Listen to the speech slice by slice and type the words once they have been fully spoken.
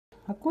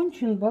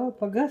Окончен бал,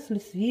 погасли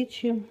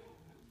свечи,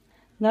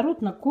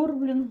 народ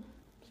накормлен,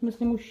 в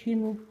смысле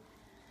мужчины.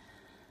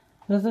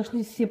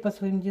 Разошлись все по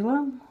своим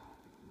делам.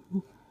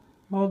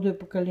 Молодое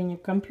поколение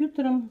к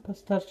компьютерам,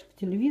 постарше к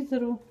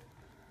телевизору.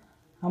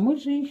 А мы,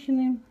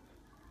 женщины,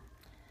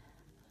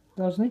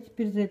 должны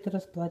теперь за это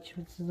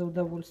расплачиваться, за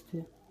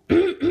удовольствие.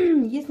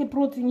 Если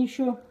противень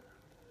еще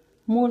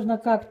можно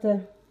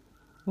как-то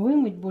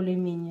вымыть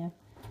более-менее,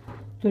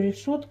 то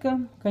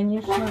решетка,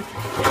 конечно,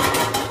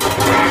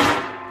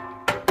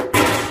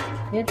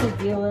 это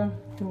дело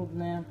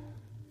трудное.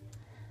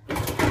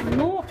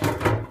 Но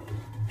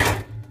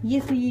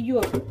если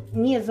ее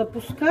не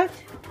запускать,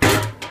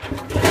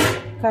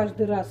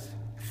 каждый раз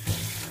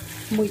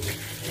мыть,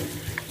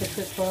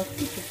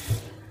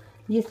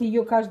 если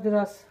ее каждый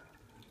раз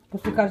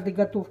после каждой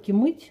готовки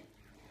мыть,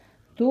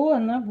 то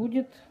она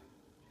будет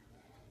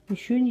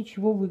еще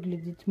ничего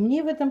выглядеть.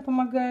 Мне в этом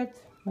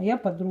помогает моя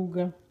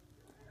подруга.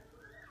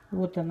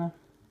 Вот она,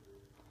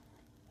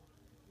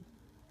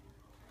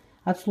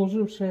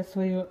 отслужившая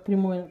свое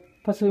прямое,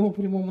 по своему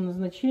прямому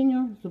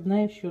назначению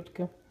зубная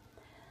щетка.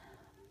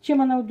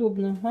 Чем она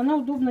удобна? Она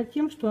удобна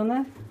тем, что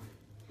она,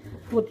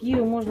 вот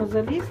ею можно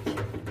залезть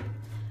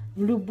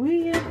в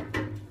любые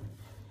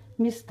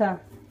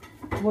места.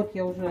 Вот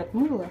я уже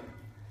отмыла.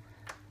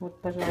 Вот,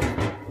 пожалуйста,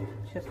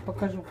 сейчас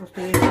покажу,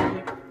 просто я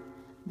ее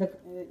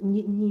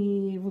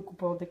не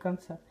выкупала до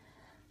конца.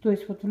 То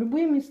есть вот в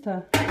любые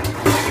места.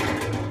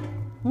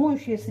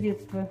 Моющие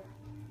средства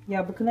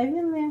я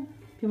обыкновенные,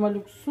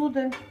 Пемолюкс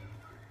сода.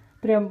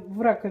 Прям в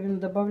раковину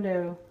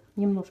добавляю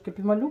немножко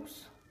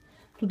Пемолюкс.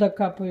 Туда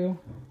капаю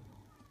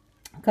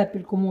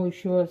капельку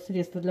моющего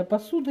средства для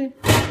посуды.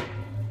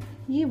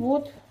 И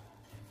вот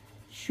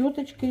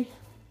щеточкой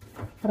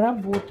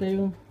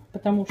работаю.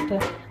 Потому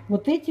что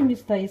вот эти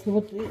места, если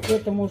вот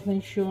это можно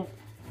еще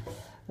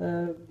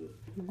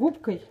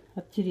губкой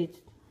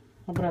оттереть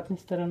обратной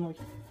стороной,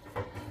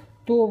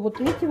 то вот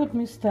эти вот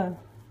места,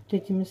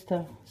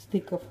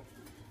 стыков,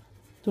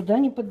 туда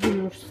не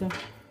подберешься.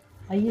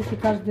 А если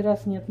каждый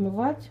раз не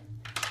отмывать,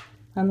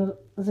 оно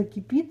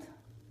закипит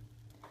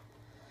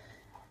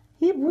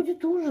и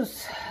будет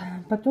ужас.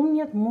 Потом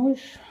не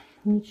отмоешь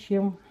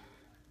ничем.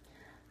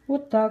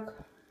 Вот так.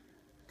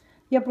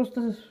 Я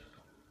просто,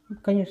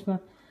 конечно,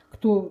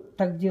 кто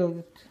так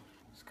делает,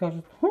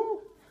 скажет,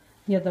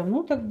 я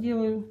давно так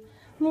делаю.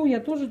 Ну, я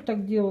тоже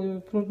так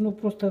делаю. Ну,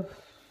 просто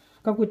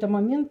в какой-то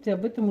момент ты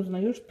об этом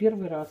узнаешь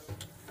первый раз.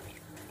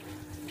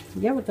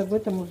 Я вот об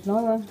этом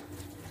узнала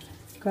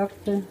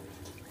как-то,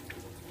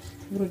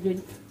 вроде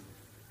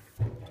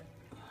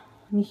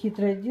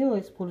нехитрое дело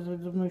использовать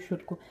зубную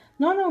щетку.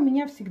 Но она у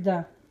меня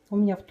всегда. У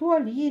меня в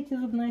туалете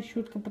зубная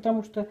щетка,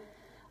 потому что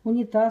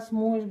унитаз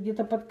моешь,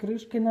 где-то под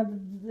крышкой надо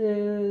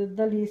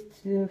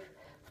долезть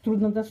в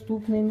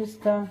труднодоступные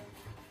места.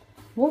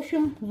 В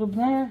общем,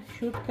 зубная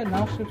щетка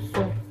наше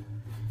все.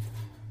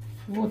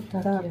 Вот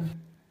так я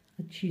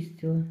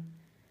очистила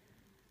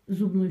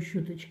зубной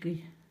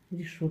щеточкой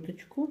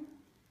решеточку.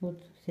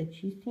 Вот вся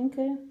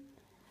чистенькая.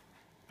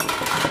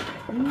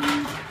 И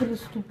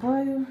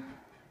приступаю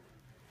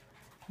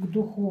к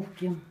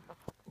духовке.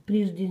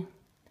 Прежде...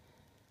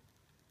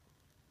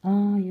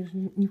 я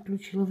же не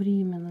включила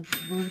время. Надо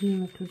было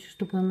время включить,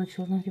 чтобы она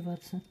начала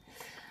нагреваться.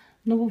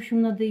 Ну, в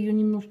общем, надо ее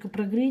немножко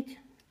прогреть,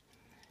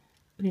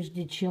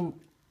 прежде чем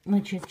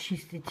начать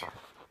чистить.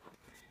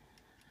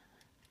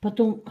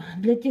 Потом,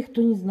 для тех,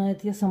 кто не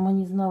знает, я сама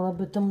не знала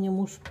об этом, мне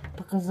муж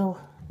показал.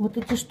 Вот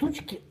эти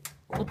штучки,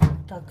 вот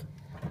так,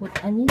 вот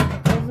они,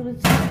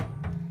 оказывается,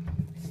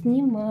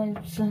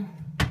 снимаются.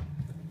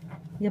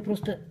 Я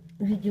просто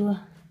видела,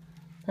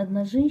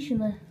 одна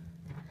женщина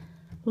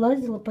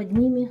лазила под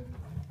ними,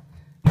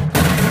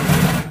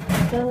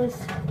 пыталась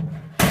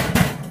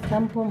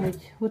там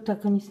помыть. Вот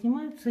так они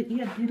снимаются и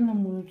отдельно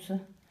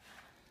моются.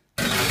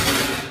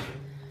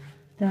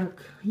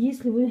 Так,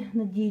 если вы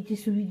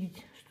надеетесь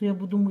увидеть, что я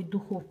буду мыть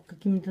духовку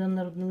какими-то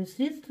народными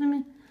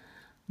средствами,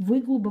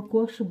 вы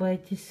глубоко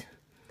ошибаетесь.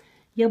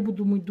 Я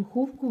буду мыть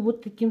духовку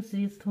вот таким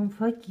средством.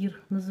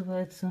 Факир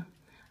называется.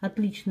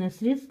 Отличное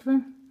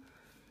средство.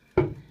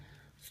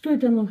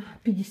 Стоит оно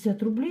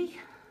 50 рублей.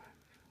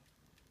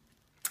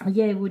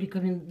 Я его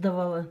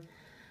рекомендовала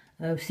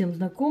всем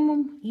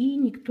знакомым, и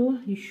никто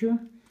еще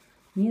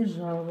не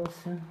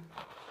жаловался.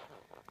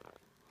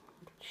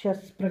 Сейчас,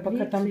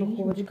 пока там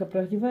духовочка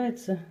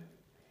прогревается,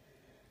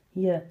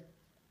 я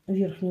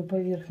верхнюю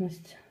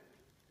поверхность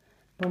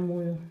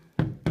помою.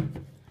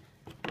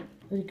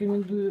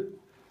 Рекомендую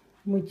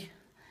мыть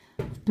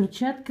в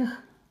перчатках.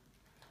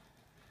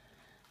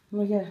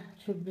 Но я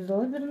человек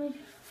безалаберный.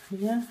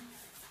 Я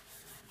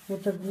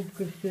вот так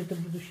губкой все это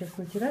буду сейчас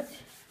натирать.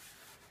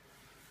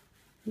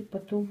 И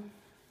потом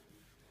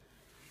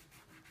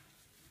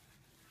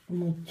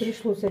мыть.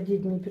 Пришлось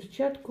одеть мне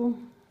перчатку,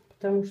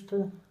 потому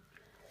что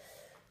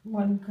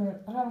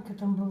маленькая ранка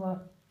там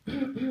была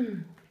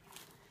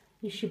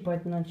и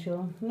щипать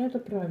начала. Но это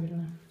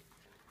правильно.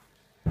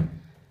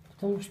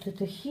 Потому что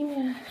это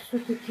химия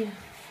все-таки.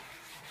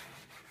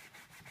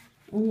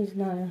 Не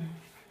знаю.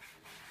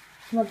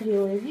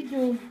 Смотрела я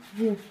видео,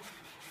 где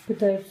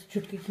пытаются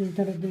что-то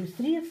какими-то родными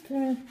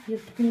средствами. Я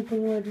так не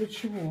понимаю, для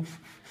чего.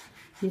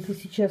 Если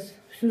сейчас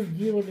все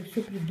сделали,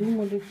 все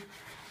придумали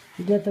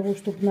для того,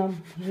 чтобы нам,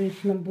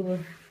 женщинам, было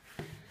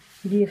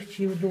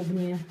легче и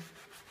удобнее.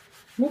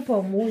 Ну,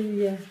 помою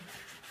я,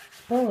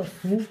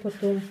 сполосну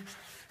потом.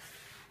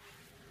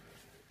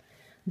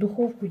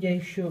 Духовку я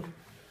еще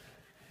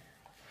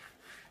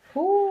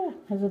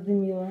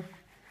задымила.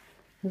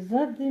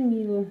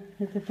 Задымила.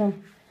 Это там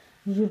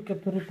жир,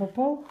 который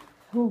попал.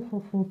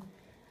 Фу-фу-фу.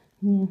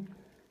 Не,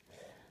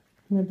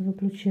 надо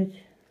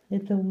выключать.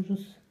 Это ужас.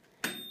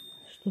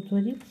 Что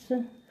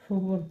творится? Фу,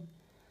 вон,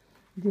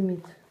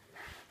 дымит.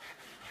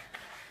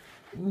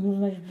 Ну,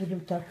 значит, будем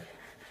так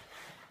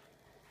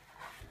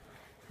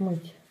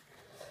мыть.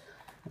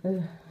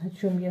 О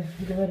чем я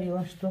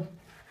говорила, что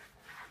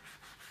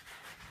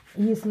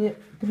если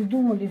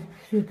придумали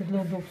все это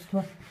для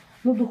удобства,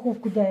 ну,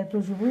 духовку, да, я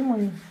тоже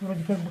вымою,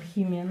 вроде как бы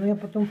химия, но я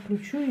потом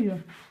включу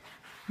ее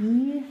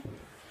и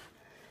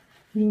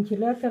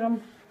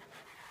вентилятором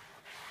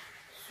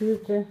все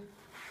это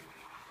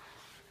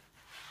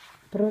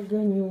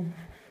прогоню.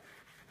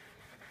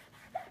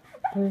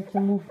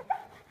 Поэтому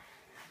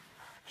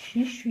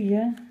чищу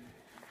я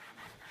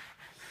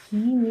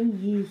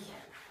химией.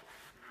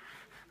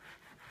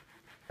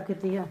 Так,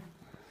 это я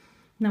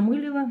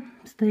намылила.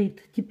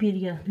 Стоит. Теперь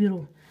я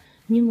беру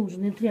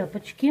ненужные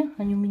тряпочки.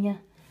 Они у меня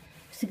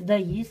всегда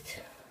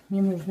есть.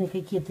 Ненужные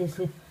какие-то,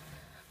 если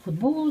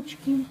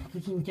футболочки,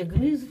 какие-нибудь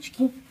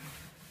огрызочки,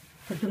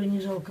 которые не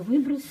жалко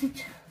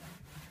выбросить.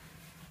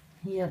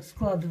 Я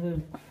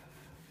складываю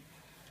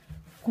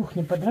в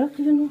кухне под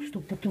раковину,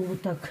 чтобы потом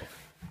вот так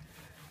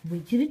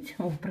вытереть.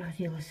 О,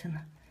 прогрелась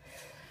она.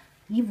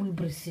 И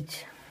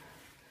выбросить.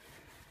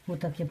 Вот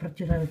так я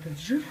протираю этот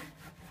жир.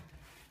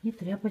 И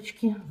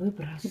тряпочки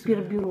выбрасываю.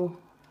 Теперь беру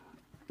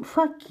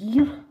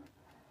факир.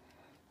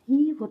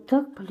 И вот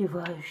так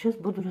поливаю. Сейчас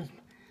буду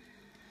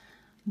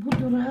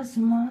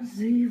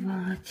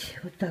размазывать.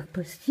 Вот так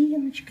по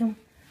стеночкам.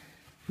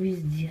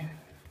 Везде.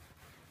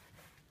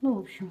 Ну, в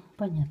общем,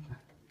 понятно.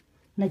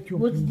 Натёки.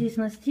 Вот здесь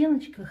на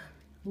стеночках,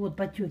 вот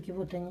потеки,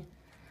 вот они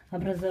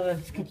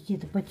образовались,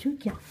 какие-то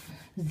потеки.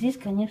 Здесь,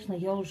 конечно,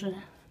 я уже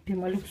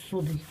пемолюкс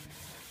содой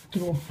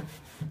тру.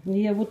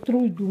 И я вот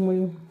тру и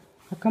думаю,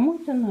 а кому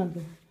это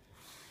надо?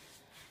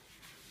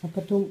 А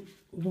потом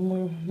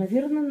думаю,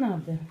 наверное,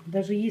 надо.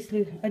 Даже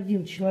если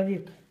один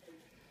человек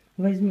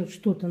возьмет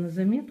что-то на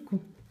заметку,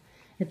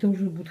 это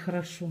уже будет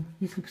хорошо.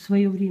 Если бы в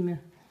свое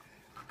время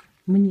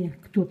мне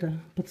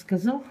кто-то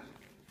подсказал,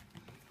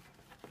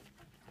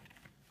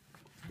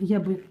 я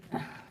бы,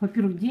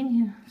 во-первых,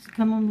 деньги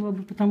сэкономила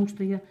бы, потому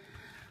что я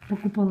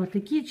покупала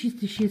такие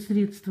чистящие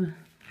средства,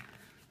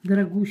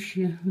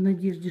 дорогущие, в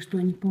надежде, что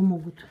они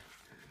помогут.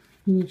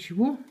 И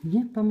ничего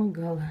не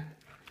помогало.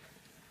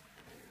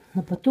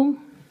 А потом,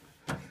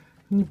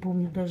 не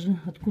помню даже,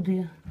 откуда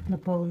я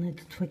напала на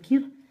этот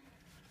факир.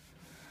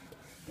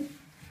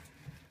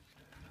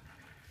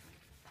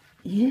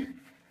 И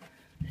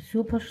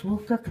все пошло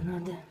как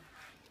надо.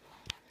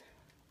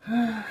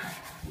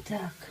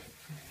 Так.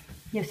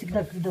 Я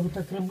всегда, когда вот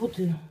так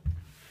работаю,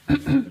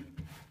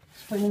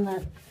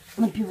 вспоминаю,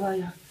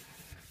 напеваю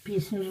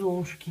песню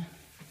Золушки.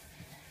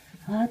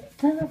 От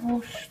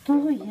того,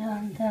 что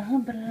я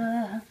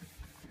добра,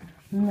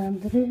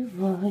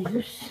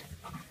 надрываюсь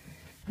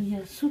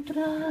я с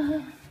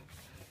утра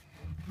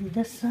и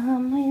до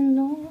самой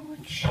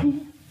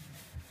ночи.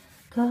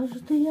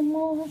 Каждый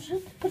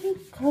может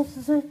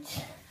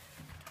приказать,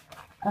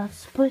 а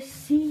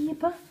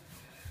спасибо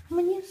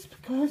мне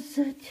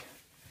сказать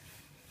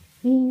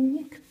и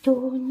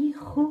никто не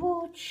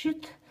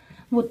хочет.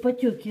 Вот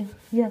потеки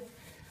я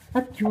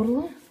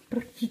оттерла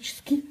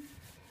практически.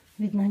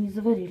 Видно, они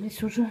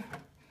заварились уже.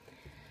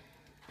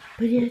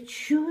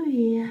 Прячу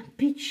я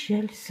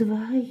печаль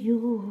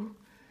свою,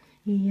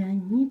 я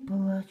не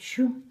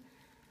плачу,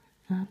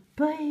 а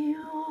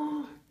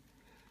пою.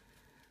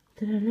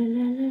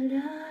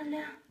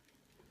 Тра-ля-ля-ля-ля-ля.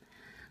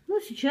 Ну,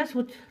 сейчас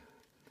вот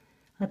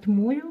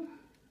отмою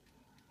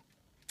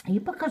и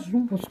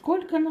покажу. Вот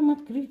сколько нам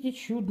открытий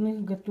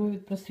чудных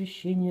готовит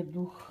просвещение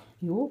дух.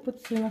 И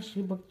опыт сын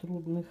ошибок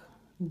трудных.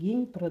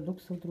 Гений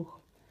парадоксов друг.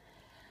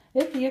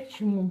 Это я к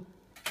чему?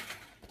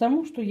 К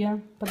тому, что я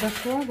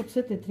подошла вот с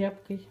этой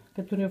тряпкой,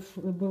 которая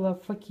была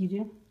в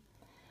факире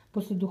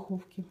после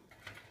духовки.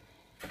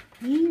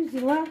 И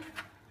взяла,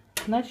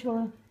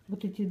 начала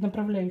вот эти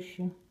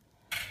направляющие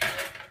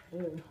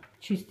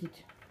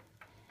чистить.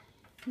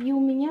 И у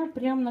меня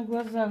прям на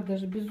глазах,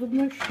 даже без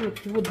зубной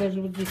щетки, вот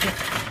даже вот здесь,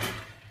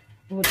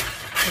 вот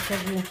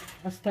покажу,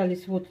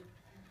 остались вот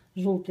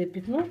желтое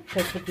пятно.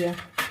 Сейчас вот я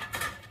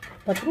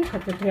потру,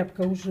 хотя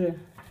тряпка уже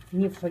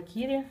не в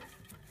факире.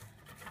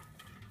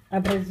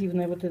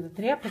 Абразивная вот эта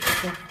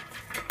тряпочка.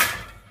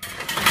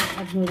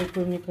 Одной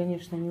рукой мне,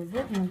 конечно,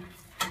 неудобно.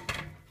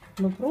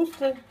 Но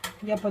просто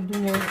я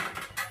подумала,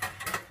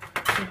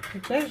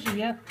 какая же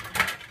я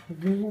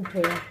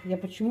глупая. Я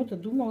почему-то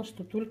думала,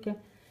 что только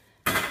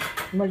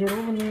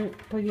малированные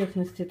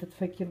поверхности этот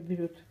факир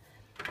берет.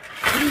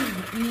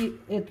 И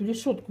эту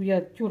решетку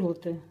я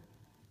терла-то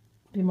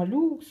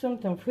пемолюксом,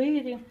 там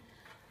фейри,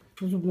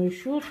 зубной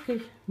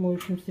щеткой,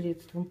 моющим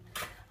средством.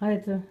 А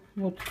это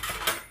вот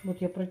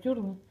я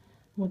протерла.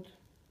 Вот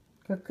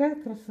какая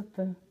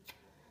красота.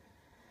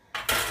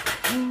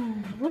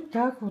 Вот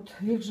так вот.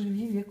 Век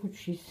живи, век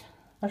учись.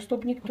 А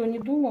чтоб никто не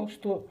думал,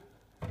 что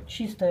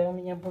чистая у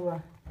меня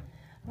была.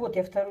 Вот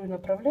я вторую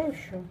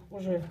направляющую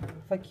уже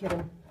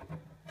факиром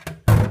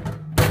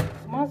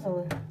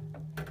смазала.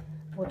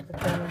 Вот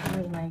какая она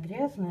жирная,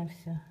 грязная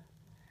вся.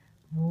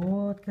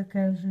 Вот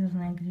какая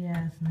жирная,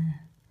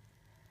 грязная.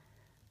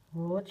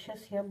 Вот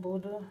сейчас я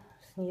буду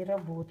с ней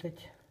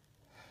работать.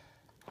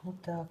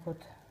 Вот так вот.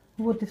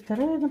 Вот и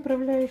вторая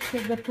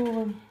направляющая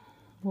готова.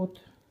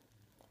 Вот.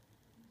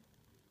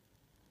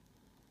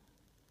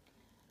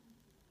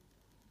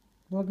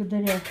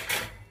 Благодаря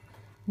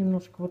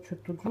немножко вот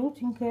что-то тут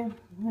желтенькое.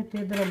 Это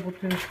я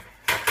доработаю.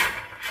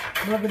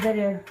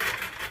 Благодаря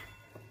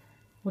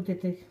вот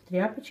этой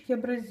тряпочке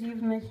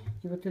абразивной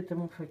и вот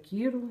этому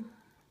факиру.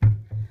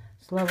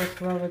 Слава,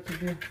 слава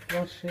тебе,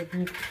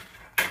 волшебник.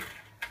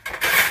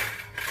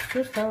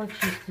 Все стало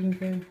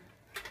чистенькое.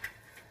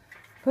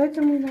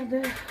 Поэтому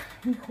иногда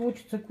не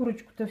хочется.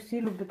 Курочку-то все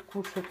любят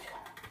кушать.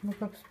 Но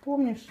как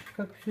вспомнишь,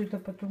 как все это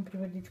потом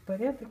приводить в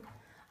порядок.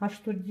 А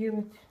что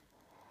делать?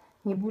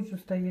 Не будешь же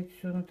стоять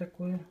все на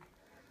такое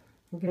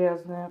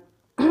грязное.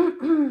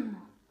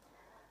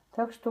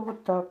 Так что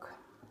вот так.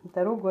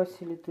 Дорогу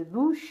осилит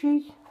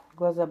идущий.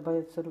 Глаза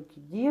боятся, руки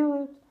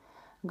делают.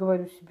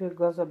 Говорю себе,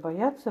 глаза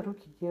боятся,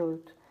 руки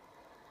делают.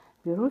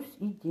 Берусь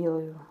и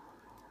делаю.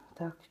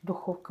 Так,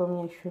 духовка у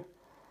меня еще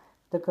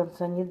до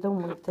конца не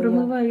домыта.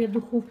 Промываю я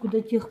духовку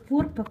до тех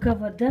пор, пока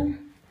вода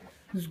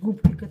с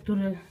губки,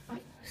 которая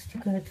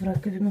стекает в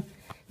раковину,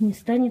 не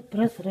станет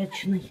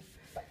прозрачной.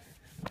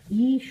 И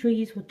еще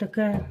есть вот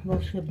такая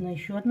волшебная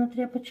еще одна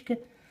тряпочка.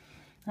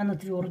 Она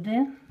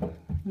твердая,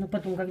 но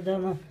потом, когда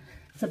она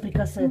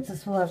соприкасается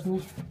с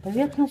влажной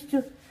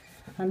поверхностью,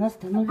 она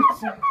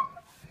становится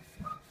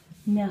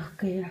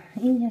мягкая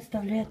и не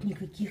оставляет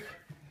никаких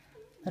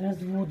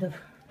разводов.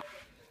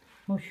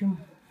 В общем,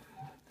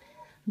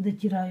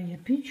 дотираю я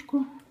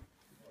печку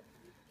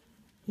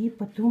и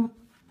потом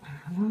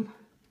вам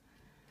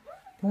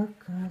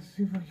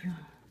показываю.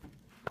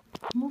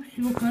 Ну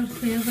все,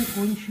 кажется, я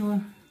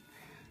закончила.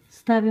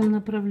 Ставим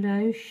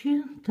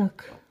направляющие.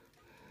 Так,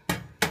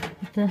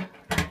 это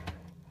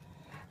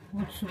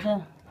вот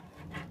сюда.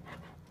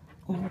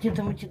 Где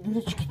там эти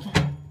дырочки-то?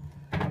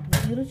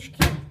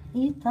 Дырочки.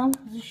 И там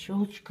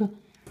защелочка.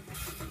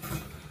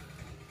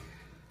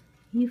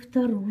 И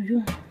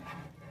вторую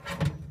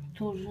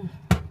тоже.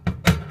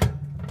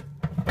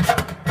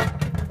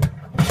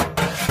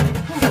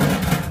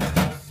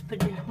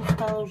 Господи,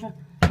 устала уже.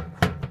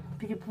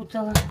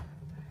 Перепутала.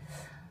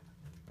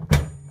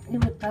 И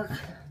вот так.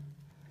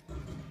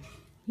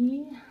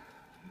 И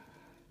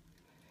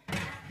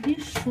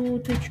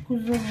решеточку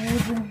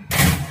заводим.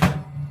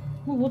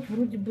 Ну вот,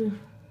 вроде бы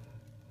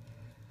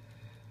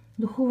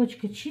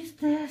духовочка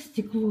чистая,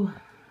 стекло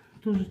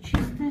тоже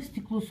чистое.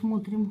 Стекло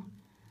смотрим,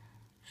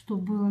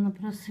 чтобы было на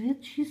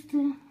просвет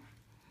чистое.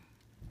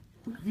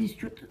 Здесь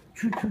что-то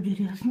чуть-чуть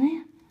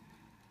грязное.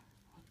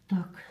 Вот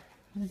так.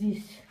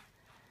 Здесь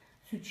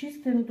все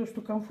чистое, но то,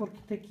 что комфорки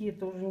такие,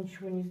 то уже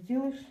ничего не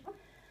сделаешь.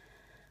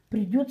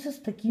 Придется с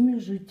такими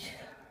жить,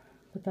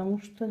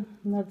 потому что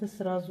надо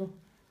сразу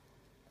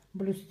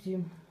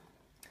блюсти.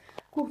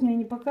 Кухню я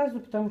не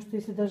показываю, потому что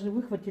если даже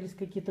выхватились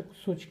какие-то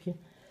кусочки,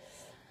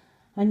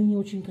 они не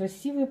очень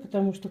красивые,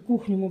 потому что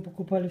кухню мы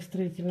покупали в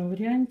строительном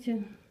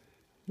варианте.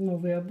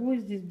 Новые обои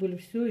здесь были,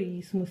 все,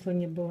 и смысла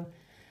не было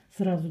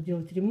сразу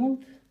делать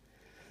ремонт.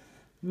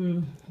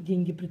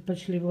 Деньги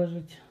предпочли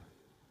вложить,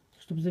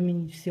 чтобы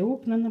заменить все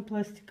окна на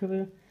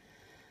пластиковые.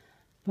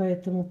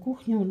 Поэтому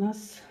кухня у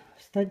нас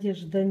в стадии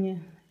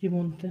ожидания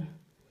ремонта.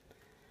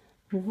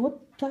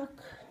 Вот так.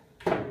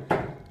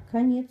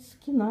 Конец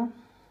кино.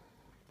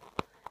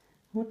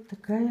 Вот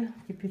такая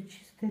теперь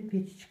чистая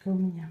печечка у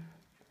меня.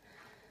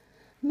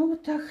 Ну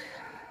вот так,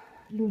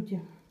 люди.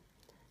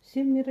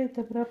 Всем мира и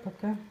добра,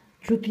 пока.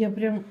 Что-то я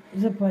прям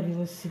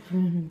запарилась с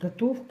этими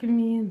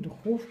готовками,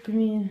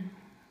 духовками.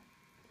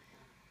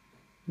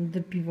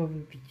 Надо пиво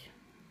выпить.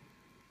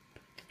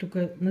 Это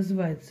только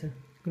называется,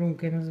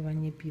 громкое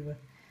название пива.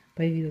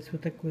 Появилось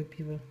вот такое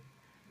пиво.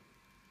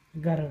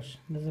 Гараж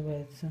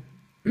называется.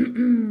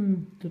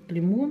 Тут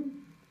лимон.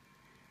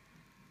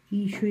 И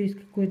еще есть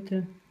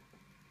какой-то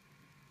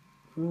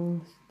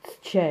с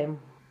чаем.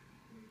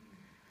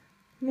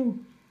 Ну,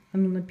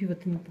 оно на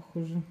пиво-то не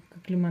похоже,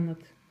 как лимонад.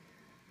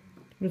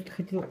 Просто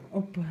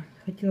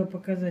хотела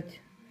показать.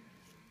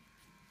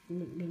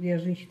 Я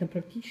женщина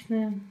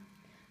практичная.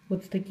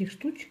 Вот с таких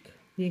штучек,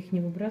 я их не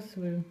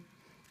выбрасываю.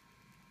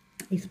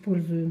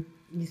 Использую,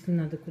 если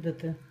надо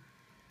куда-то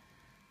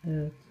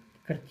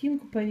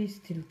картинку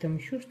повесить или там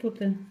еще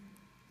что-то.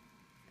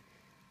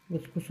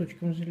 Вот с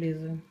кусочком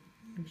железа.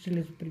 К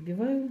железу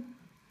прибиваю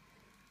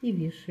и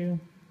вешаю.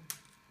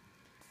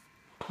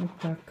 Вот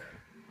так.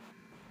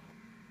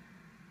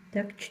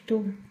 Так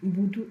что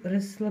буду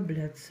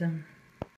расслабляться.